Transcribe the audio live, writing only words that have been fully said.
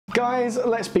Guys,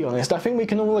 let's be honest, I think we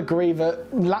can all agree that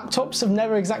laptops have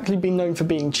never exactly been known for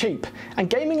being cheap, and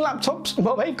gaming laptops,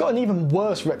 well, they've got an even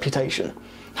worse reputation.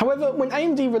 However, when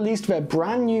AMD released their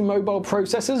brand new mobile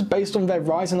processors based on their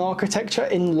Ryzen architecture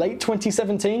in late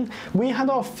 2017, we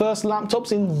had our first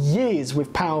laptops in years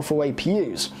with powerful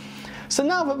APUs. So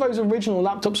now that those original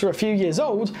laptops are a few years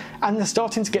old and they're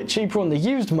starting to get cheaper on the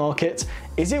used market,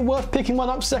 is it worth picking one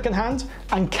up secondhand?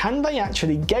 And can they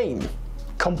actually game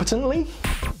competently?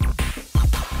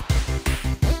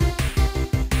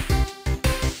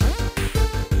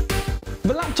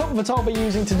 The laptop that I'll be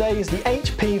using today is the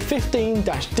HP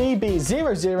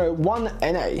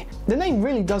 15-DB001NA. The name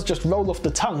really does just roll off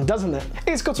the tongue, doesn't it?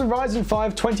 It's got a Ryzen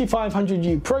 5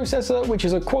 2500U processor, which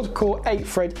is a quad-core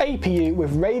 8-thread APU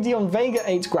with Radeon Vega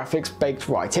 8 graphics baked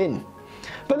right in.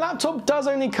 The laptop does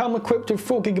only come equipped with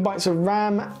 4GB of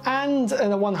RAM and a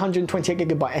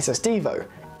 128GB SSD though.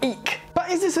 Eek! But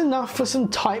is this enough for some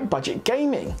tight budget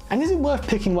gaming? And is it worth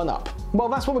picking one up? Well,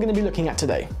 that's what we're going to be looking at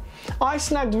today. I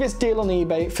snagged this deal on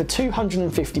eBay for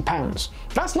 £250.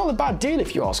 That's not a bad deal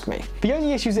if you ask me. The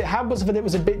only issues it had was that it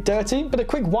was a bit dirty, but a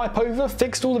quick wipe over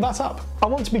fixed all of that up. I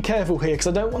want to be careful here because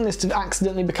I don't want this to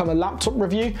accidentally become a laptop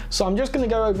review, so I'm just going to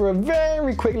go over a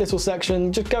very quick little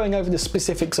section just going over the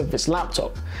specifics of this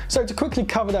laptop. So to quickly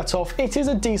cover that off, it is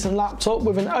a decent laptop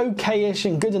with an okay-ish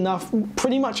and good enough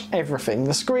pretty much everything.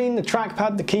 The screen, the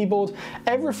trackpad, the keyboard,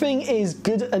 everything is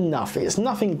good enough. It's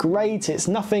nothing great, it's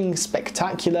nothing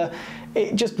spectacular.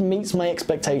 It just meets my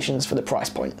expectations for the price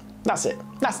point. That's it.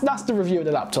 That's the review of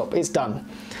the laptop. It's done.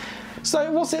 So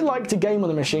what's it like to game on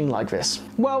a machine like this?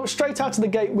 Well, straight out of the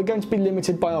gate, we're going to be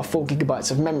limited by our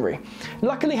 4GB of memory.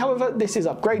 Luckily, however, this is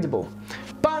upgradable.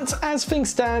 But as things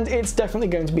stand, it's definitely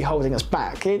going to be holding us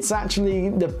back. It's actually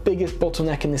the biggest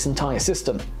bottleneck in this entire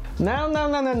system.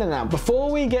 Now,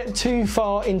 before we get too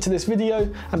far into this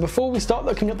video and before we start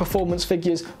looking at performance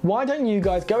figures, why don't you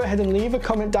guys go ahead and leave a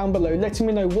comment down below letting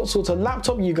me know what sort of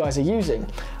laptop you guys are using.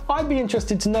 I'd be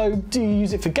interested to know, do you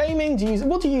use it for gaming?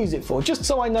 What do you use it for? Just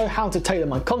so I know how to tailor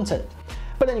my content.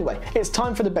 But anyway, it's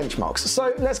time for the benchmarks.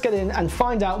 So let's get in and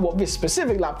find out what this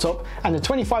specific laptop and the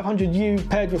 2500U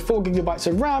paired with 4GB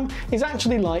of RAM is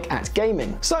actually like at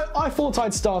gaming. So I thought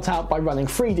I'd start out by running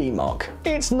 3D Mark.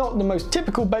 It's not the most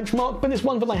typical benchmark, but it's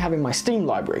one that I have in my Steam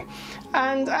library.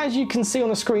 And as you can see on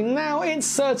the screen now, it's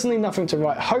certainly nothing to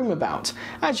write home about.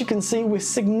 As you can see, we're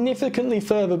significantly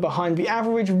further behind the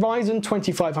average Ryzen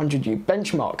 2500U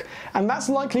benchmark, and that's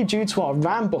likely due to our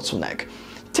RAM bottleneck.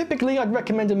 Typically, I'd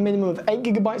recommend a minimum of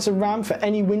 8GB of RAM for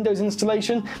any Windows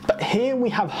installation, but here we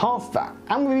have half that,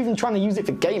 and we're even trying to use it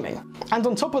for gaming. And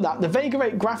on top of that, the Vega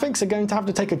 8 graphics are going to have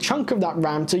to take a chunk of that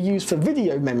RAM to use for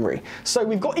video memory, so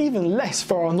we've got even less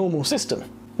for our normal system.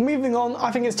 Moving on,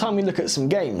 I think it's time we look at some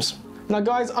games. Now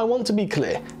guys, I want to be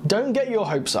clear, don't get your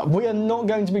hopes up. We are not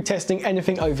going to be testing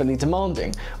anything overly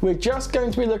demanding. We're just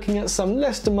going to be looking at some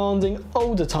less demanding,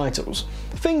 older titles.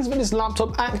 Things that this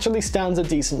laptop actually stands a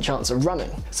decent chance of running.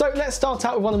 So let's start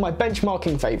out with one of my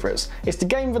benchmarking favourites. It's the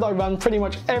game that I run pretty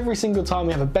much every single time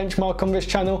we have a benchmark on this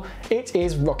channel. It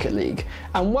is Rocket League.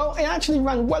 And well, it actually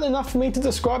ran well enough for me to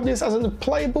describe this as a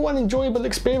playable and enjoyable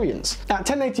experience. At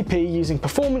 1080p using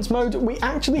performance mode, we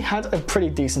actually had a pretty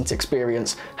decent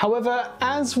experience. However,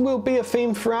 as will be a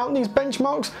theme throughout these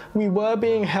benchmarks, we were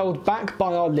being held back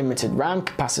by our limited RAM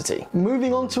capacity.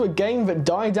 Moving on to a game that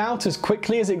died out as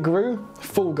quickly as it grew,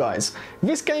 Fall Guys.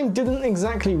 This game didn't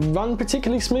exactly run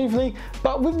particularly smoothly,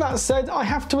 but with that said, I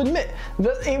have to admit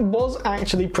that it was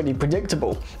actually pretty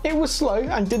predictable. It was slow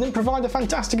and didn't provide a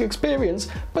fantastic experience,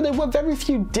 but there were very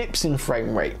few dips in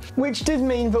frame rate, which did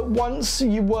mean that once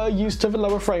you were used to the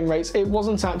lower frame rates, it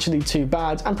wasn't actually too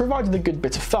bad and provided a good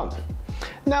bit of fun.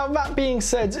 Now that being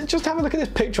said, just have a look at this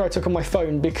picture I took on my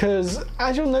phone, because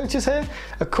as you'll notice here,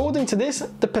 according to this,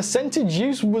 the percentage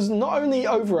use was not only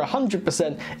over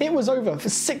 100%, it was over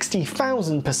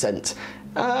 60,000%.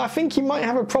 I think you might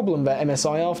have a problem there,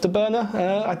 MSI Afterburner.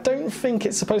 I don't think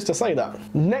it's supposed to say that.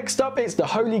 Next up, it's the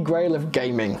holy grail of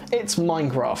gaming. It's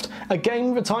Minecraft, a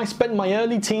game that I spent my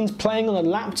early teens playing on a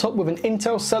laptop with an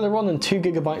Intel Celeron and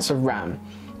 2GB of RAM.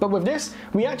 But with this,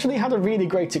 we actually had a really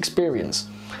great experience.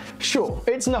 Sure,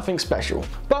 it's nothing special,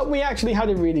 but we actually had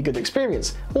a really good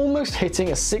experience, almost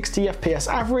hitting a 60 FPS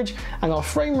average, and our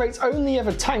frame rates only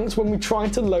ever tanked when we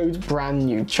tried to load brand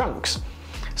new chunks.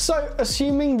 So,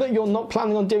 assuming that you're not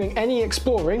planning on doing any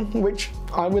exploring, which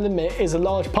I will admit, is a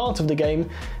large part of the game,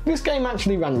 this game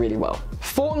actually ran really well.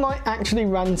 Fortnite actually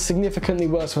ran significantly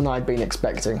worse than I'd been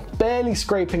expecting, barely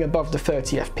scraping above the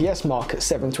 30 FPS mark at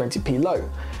 720p low.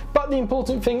 But the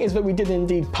important thing is that we did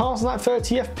indeed pass that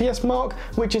 30 FPS mark,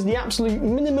 which is the absolute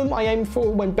minimum I aim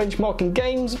for when benchmarking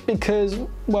games because,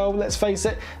 well, let's face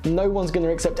it, no one's going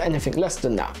to accept anything less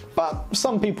than that. But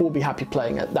some people will be happy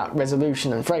playing at that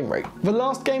resolution and frame rate. The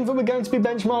last game that we're going to be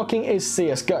benchmarking is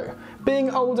CSGO.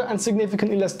 Being older and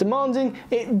significantly less demanding,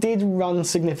 it did run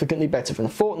significantly better than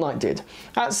Fortnite did.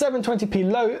 At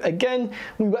 720p low, again,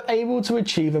 we were able to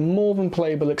achieve a more than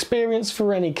playable experience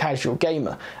for any casual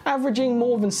gamer, averaging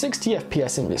more than 60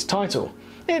 FPS in this title.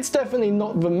 It's definitely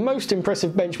not the most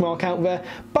impressive benchmark out there,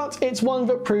 but it's one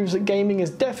that proves that gaming is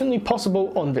definitely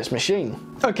possible on this machine.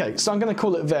 Okay, so I'm going to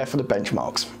call it there for the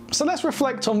benchmarks. So let's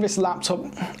reflect on this laptop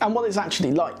and what it's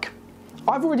actually like.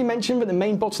 I've already mentioned that the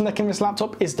main bottleneck in this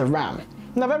laptop is the RAM.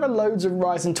 Now there are loads of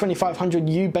Ryzen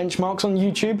 2500U benchmarks on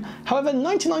YouTube, however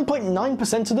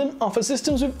 99.9% of them are for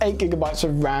systems with 8GB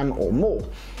of RAM or more,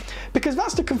 because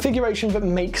that's the configuration that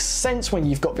makes sense when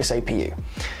you've got this APU.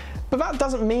 But that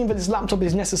doesn't mean that this laptop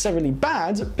is necessarily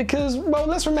bad, because, well,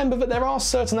 let's remember that there are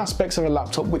certain aspects of a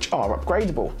laptop which are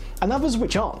upgradable, and others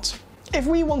which aren't. If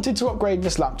we wanted to upgrade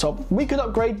this laptop, we could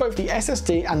upgrade both the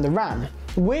SSD and the RAM,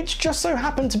 which just so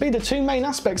happen to be the two main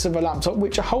aspects of a laptop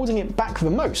which are holding it back the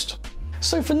most.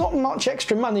 So for not much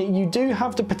extra money, you do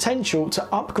have the potential to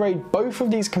upgrade both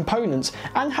of these components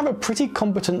and have a pretty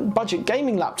competent budget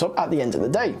gaming laptop at the end of the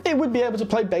day. It would be able to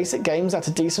play basic games at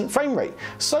a decent frame rate,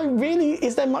 so really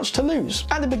is there much to lose?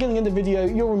 At the beginning of the video,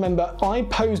 you'll remember I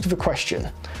posed the question,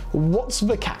 what's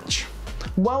the catch?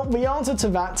 Well, the answer to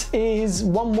that is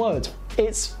one word,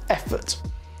 it's effort.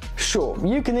 Sure,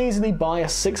 you can easily buy a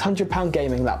 £600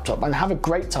 gaming laptop and have a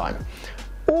great time.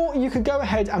 Or you could go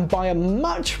ahead and buy a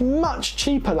much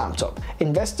cheaper laptop,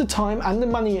 invest the time and the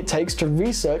money it takes to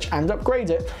research and upgrade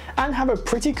it, and have a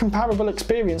pretty comparable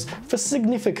experience for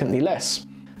significantly less.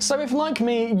 So if, like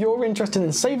me, you're interested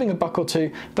in saving a buck or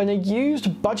two, then a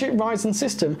used budget Ryzen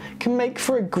system can make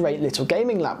for a great little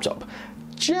gaming laptop.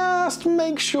 Just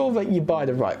make sure that you buy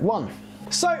the right one.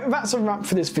 So that's a wrap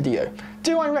for this video.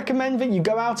 Do I recommend that you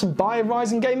go out and buy a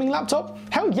Ryzen gaming laptop?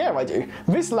 Hell yeah, I do.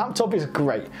 This laptop is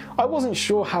great. I wasn't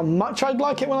sure how much I'd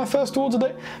like it when I first ordered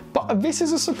it, but this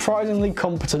is a surprisingly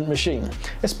competent machine,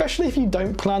 especially if you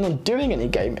don't plan on doing any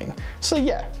gaming. So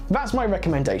yeah, that's my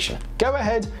recommendation. Go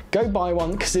ahead, go buy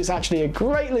one, because it's actually a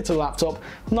great little laptop,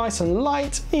 nice and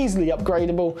light, easily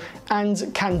upgradable,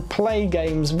 and can play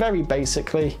games very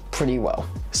basically pretty well.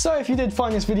 So if you did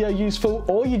find this video useful,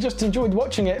 or you just enjoyed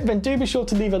watching it, then do be sure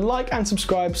to leave a like and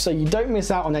subscribe so you don't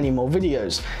miss out on any more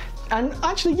videos. And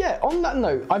actually, yeah, on that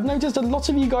note, I've noticed a lot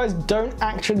of you guys don't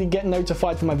actually get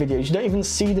notified for my videos. You don't even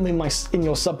see them in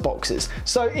your sub boxes.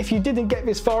 So if you didn't get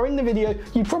this far in the video,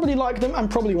 you probably like them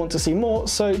and probably want to see more.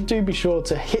 So do be sure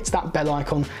to hit that bell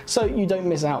icon so you don't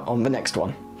miss out on the next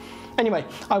one. Anyway,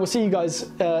 I will see you guys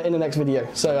in the next video.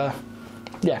 So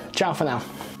yeah, ciao for now.